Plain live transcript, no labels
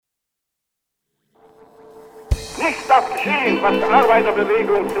Nichts darf geschehen, was der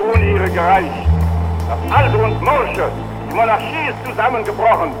Arbeiterbewegung zur Unehre gereicht. Das Alte und Morsche, die Monarchie ist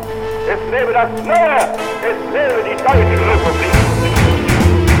zusammengebrochen. Es lebe das Neue, es lebe die Deutsche Republik.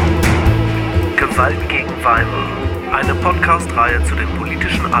 Gewalt gegen Weimar. Eine Podcast-Reihe zu den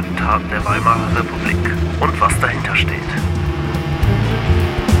politischen Attentaten der Weimarer Republik und was dahinter steht.